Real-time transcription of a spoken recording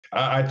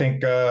I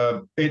think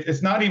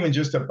it's not even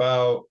just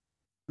about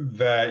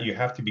that you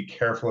have to be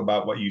careful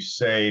about what you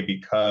say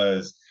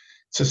because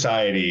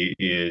society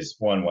is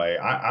one way.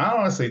 I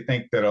honestly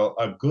think that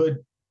a good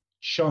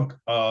chunk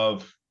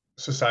of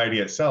society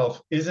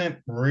itself isn't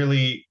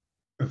really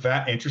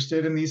that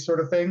interested in these sort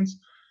of things.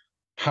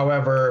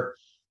 However,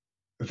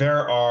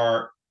 there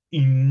are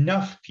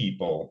enough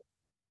people,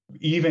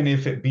 even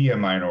if it be a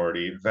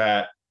minority,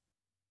 that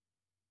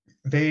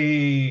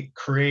they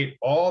create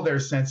all their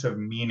sense of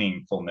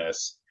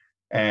meaningfulness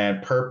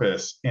and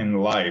purpose in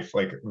life.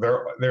 Like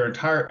their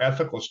entire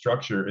ethical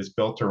structure is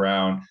built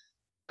around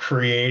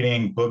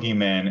creating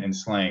boogeymen and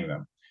slaying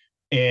them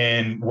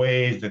in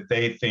ways that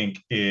they think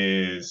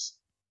is,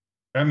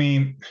 I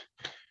mean,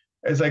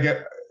 it's like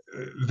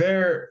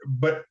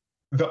but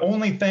the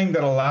only thing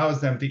that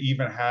allows them to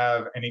even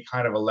have any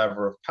kind of a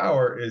lever of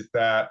power is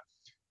that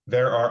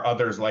there are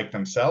others like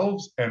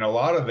themselves, and a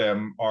lot of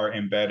them are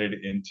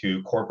embedded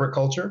into corporate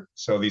culture.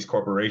 So these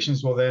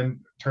corporations will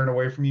then turn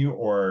away from you,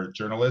 or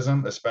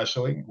journalism,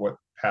 especially what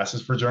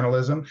passes for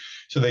journalism.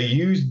 So they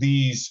use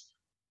these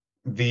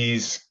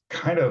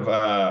kind of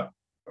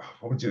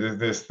what would you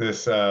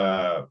this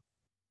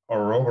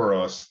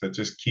Ouroboros that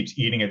just keeps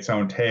eating its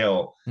own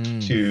tail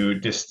Mm, to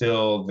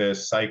distill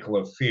this cycle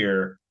of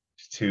fear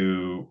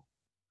to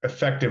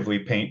effectively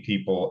paint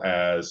people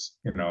as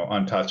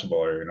untouchable,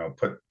 or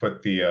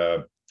put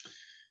the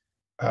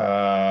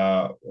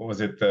what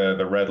was it,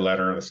 the red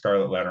letter, the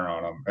scarlet letter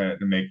on them, and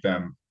to make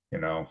them,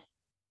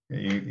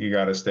 you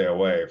got to stay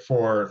away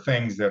for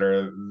things that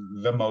are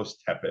the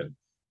most tepid,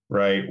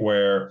 right?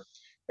 Where,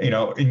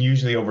 and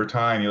usually over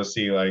time you'll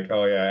see like,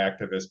 oh yeah,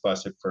 activists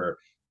busted for,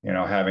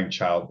 having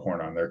child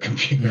porn on their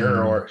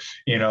computer, mm,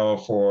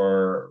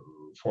 or,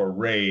 for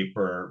rape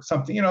or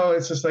something.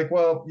 It's just like,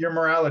 well, your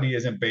morality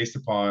isn't based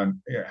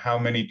upon how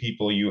many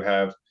people you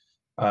have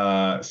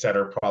said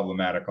are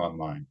problematic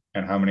online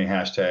and how many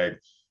hashtag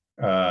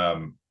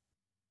um,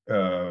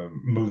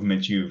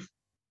 movements you've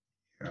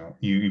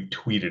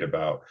tweeted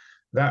about.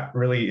 That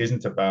really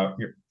isn't about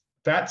your.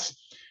 That's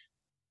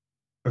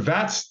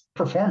that's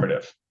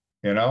performative,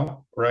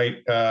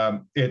 right?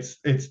 It's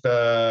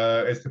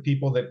the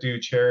people that do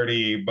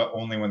charity, but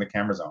only when the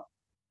camera's on,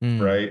 mm.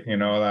 right?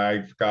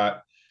 I've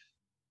got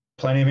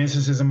plenty of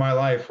instances in my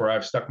life where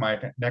I've stuck my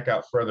neck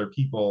out for other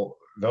people,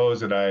 those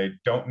that I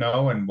don't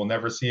know and will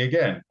never see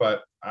again.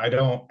 But I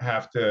don't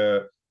have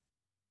to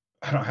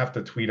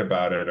tweet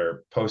about it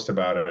or post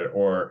about it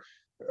or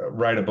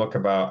write a book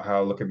about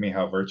how, look at me,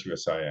 how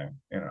virtuous I am.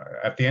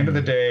 At the end of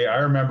the Mm. day, I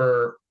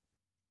remember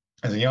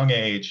as a young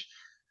age,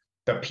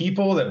 the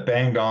people that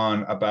banged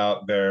on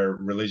about their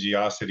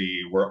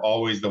religiosity were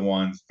always the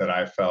ones that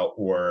I felt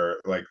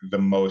were like the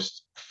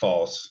most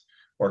false,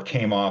 or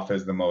came off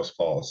as the most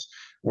false.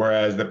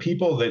 Whereas the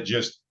people that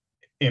just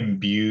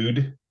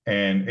imbued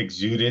and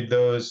exuded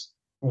those,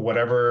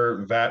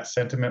 whatever that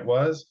sentiment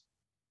was,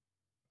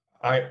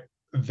 I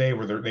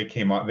they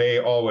came on. They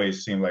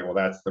always seemed like, well,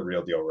 that's the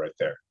real deal right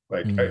there.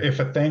 Like Mm. if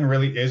a thing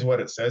really is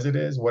what it says it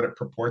is, what it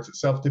purports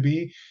itself to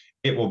be,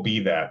 it will be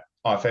that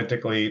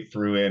authentically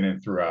through in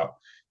and throughout.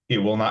 It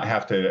will not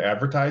have to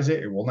advertise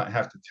it. It will not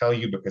have to tell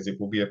you because it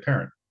will be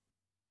apparent.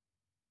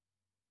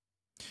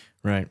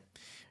 Right.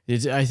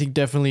 I think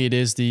definitely it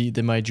is the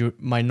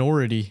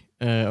minority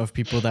of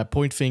people that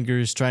point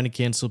fingers, trying to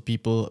cancel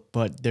people,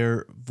 but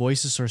their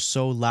voices are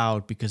so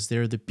loud because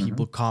they're the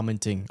people Mm-hmm.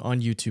 commenting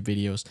on YouTube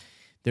videos.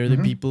 They're the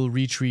Mm-hmm. people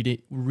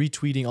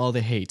retweeting all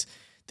the hate.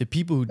 The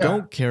people who Yeah.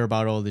 don't care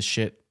about all this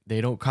shit,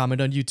 they don't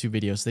comment on YouTube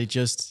videos. They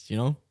just,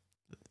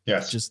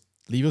 Yes, just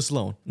leave us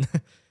alone.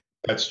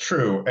 that's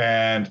true.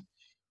 And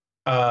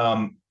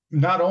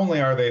not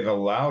only are they the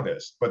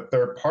loudest, but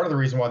they're part of the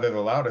reason why they're the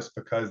loudest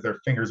because their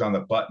fingers on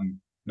the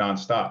button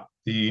nonstop.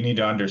 You need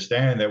to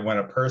understand that when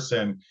a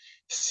person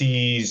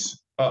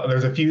sees,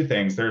 there's a few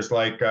things. There's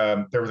like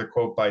there was a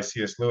quote by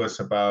C.S. Lewis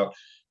about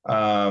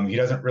he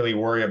doesn't really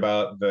worry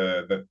about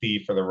the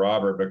thief or the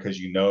robber because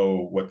you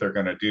know what they're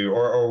going to do,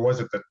 or was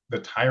it the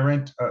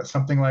tyrant,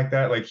 something like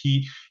that? Like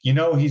he's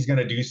going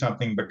to do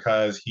something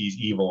because he's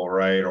evil,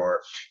 right,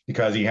 or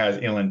because he has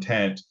ill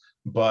intent.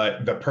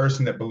 But the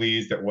person that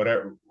believes that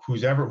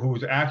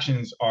whose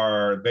actions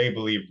are they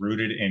believe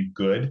rooted in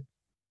good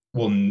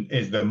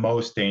is the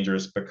most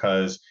dangerous,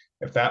 because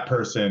if that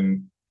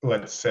person,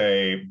 let's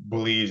say,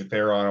 believes that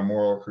they're on a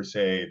moral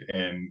crusade,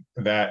 and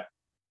that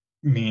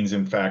means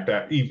in fact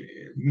that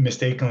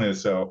mistakenly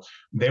so,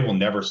 they will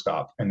never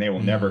stop and they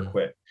will never Mm,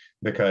 quit,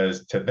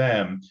 because to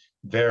them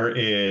there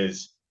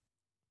is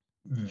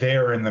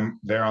they're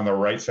on the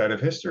right side of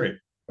history,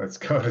 let's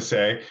go to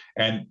say.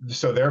 And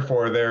so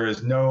therefore there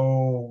is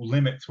no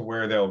limit to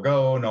where they'll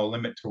go, no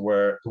limit to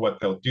what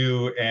they'll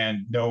do,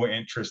 and no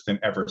interest in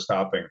ever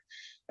stopping.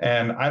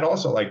 And I'd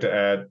also like to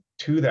add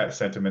to that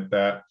sentiment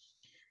that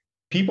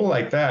people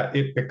like that,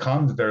 it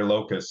becomes their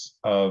locus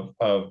of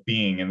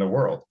being in the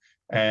world.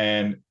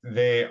 And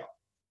they,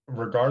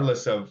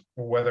 regardless of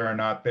whether or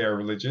not they're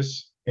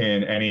religious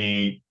in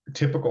any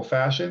typical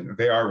fashion,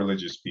 they are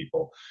religious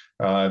people.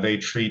 They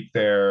treat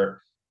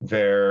their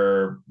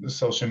their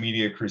social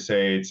media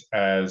crusades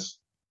as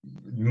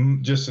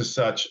just as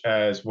such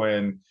as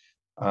when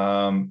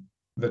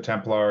the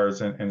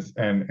Templars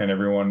and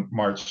everyone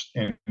marched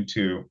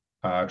into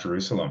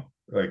Jerusalem.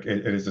 Like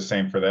it is the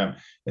same for them.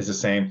 It's the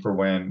same for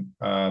when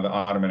the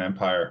Ottoman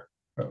Empire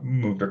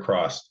moved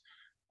across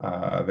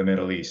the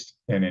Middle East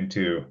and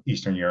into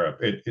Eastern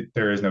Europe.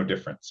 There is no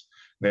difference.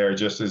 They are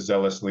just as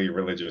zealously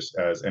religious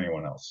as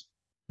anyone else.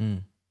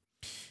 Mm.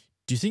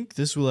 Do you think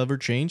this will ever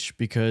change?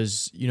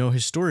 Because,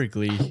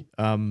 historically,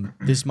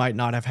 this might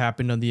not have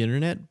happened on the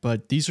internet,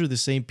 but these are the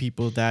same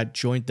people that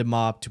joined the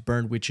mob to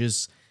burn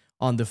witches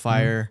on the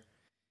fire.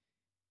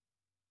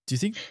 Do you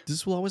think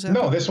this will always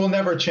happen? No, this will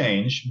never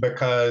change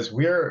because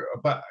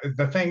but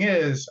the thing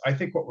is, I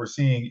think what we're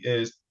seeing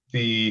is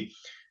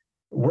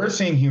we're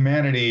seeing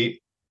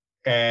humanity,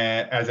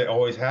 as it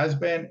always has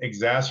been,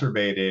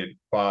 exacerbated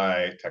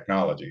by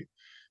technology,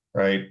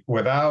 right?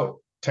 Without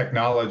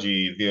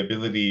technology, the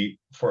ability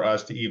for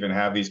us to even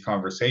have these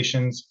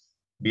conversations,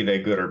 be they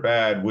good or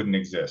bad, wouldn't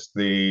exist.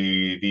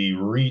 The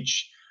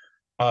reach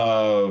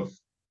of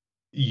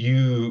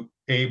you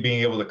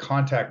being able to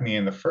contact me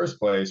in the first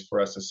place for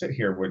us to sit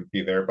here wouldn't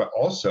be there, but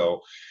also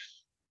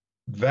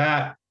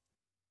that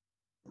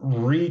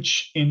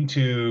reach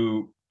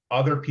into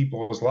other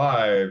people's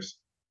lives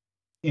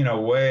in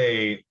a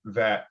way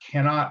that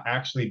cannot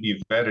actually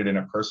be vetted in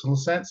a personal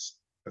sense,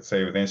 let's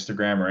say with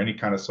Instagram or any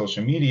kind of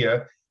social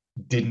media,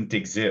 didn't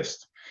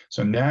exist.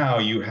 So now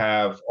you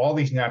have all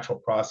these natural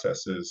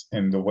processes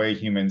in the way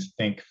humans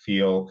think,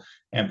 feel,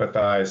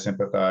 empathize,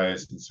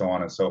 sympathize, and so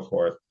on and so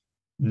forth.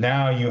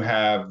 Now you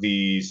have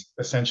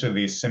essentially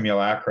these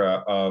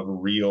simulacra of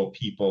real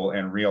people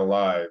and real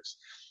lives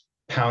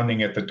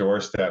pounding at the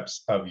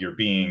doorsteps of your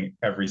being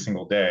every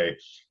single day.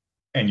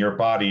 And your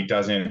body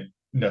doesn't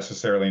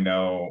necessarily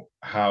know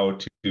how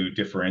to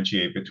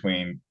differentiate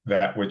between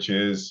that which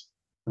is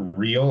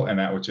real and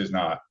that which is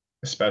not,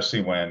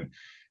 especially when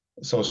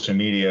social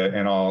media,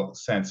 in all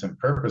sense and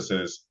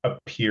purposes,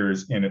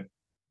 appears in it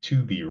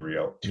to be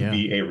real, to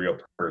be a real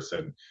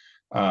person,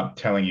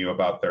 telling you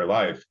about their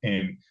life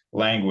in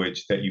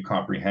language that you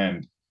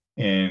comprehend,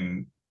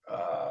 in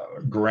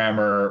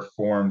grammar,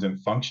 forms, and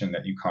function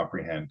that you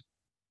comprehend.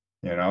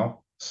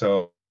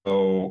 So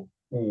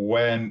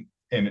when,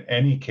 in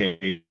any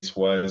case,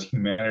 was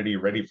humanity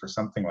ready for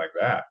something like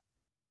that?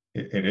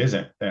 It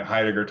isn't. And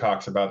Heidegger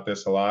talks about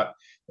this a lot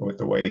with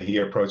the way he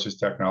approaches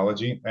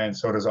technology, and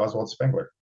so does Oswald Spengler.